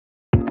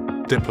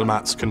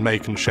Diplomats can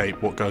make and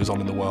shape what goes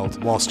on in the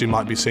world. Whilst you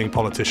might be seeing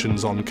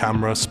politicians on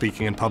camera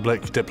speaking in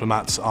public,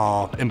 diplomats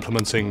are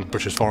implementing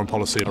British foreign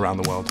policy around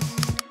the world.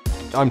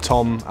 I'm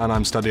Tom, and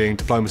I'm studying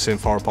Diplomacy and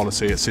Foreign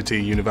Policy at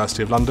City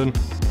University of London.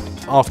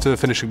 After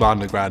finishing my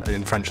undergrad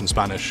in French and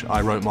Spanish,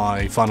 I wrote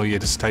my final year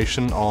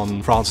dissertation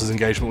on France's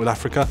engagement with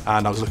Africa,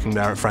 and I was looking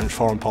there at French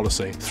foreign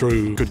policy.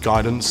 Through good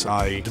guidance,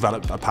 I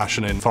developed a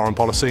passion in foreign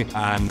policy,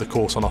 and the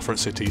course on offer at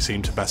City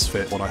seemed to best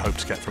fit what I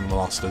hoped to get from the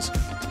Masters.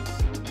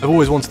 I've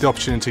always wanted the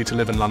opportunity to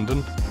live in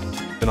London.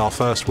 In our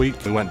first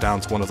week, we went down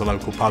to one of the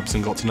local pubs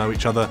and got to know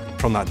each other.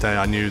 From that day,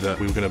 I knew that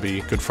we were going to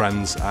be good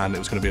friends, and it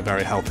was going to be a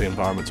very healthy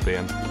environment to be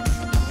in.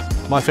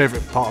 My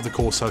favourite part of the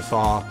course so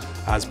far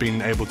has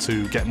been able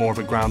to get more of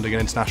a grounding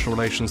in international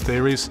relations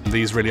theories.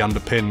 These really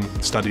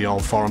underpin study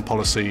of foreign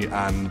policy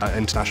and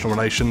international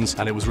relations,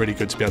 and it was really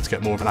good to be able to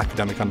get more of an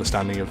academic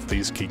understanding of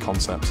these key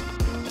concepts.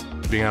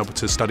 Being able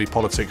to study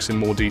politics in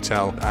more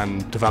detail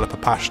and develop a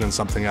passion in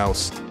something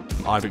else,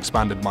 I've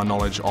expanded my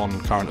knowledge on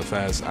current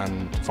affairs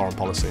and foreign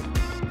policy.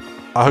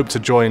 I hope to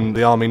join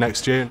the army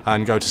next year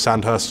and go to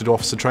Sandhurst to do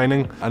officer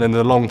training, and in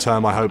the long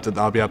term I hope that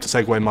I'll be able to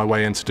segue my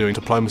way into doing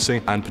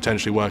diplomacy and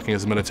potentially working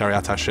as a military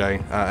attaché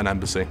at an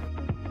embassy.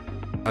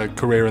 A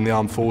career in the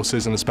armed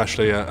forces, and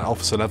especially at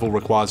officer level,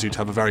 requires you to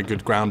have a very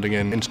good grounding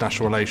in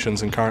international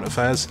relations and current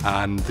affairs,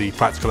 and the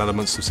practical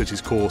elements of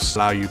City's course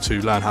allow you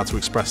to learn how to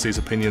express these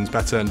opinions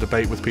better and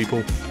debate with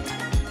people.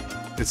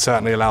 It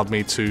certainly allowed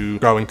me to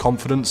grow in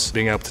confidence,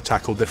 being able to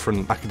tackle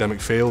different academic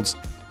fields.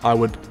 I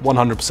would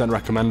 100%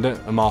 recommend it.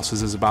 A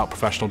Masters is about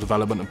professional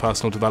development and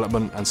personal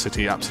development, and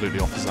City absolutely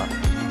offers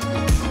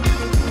that.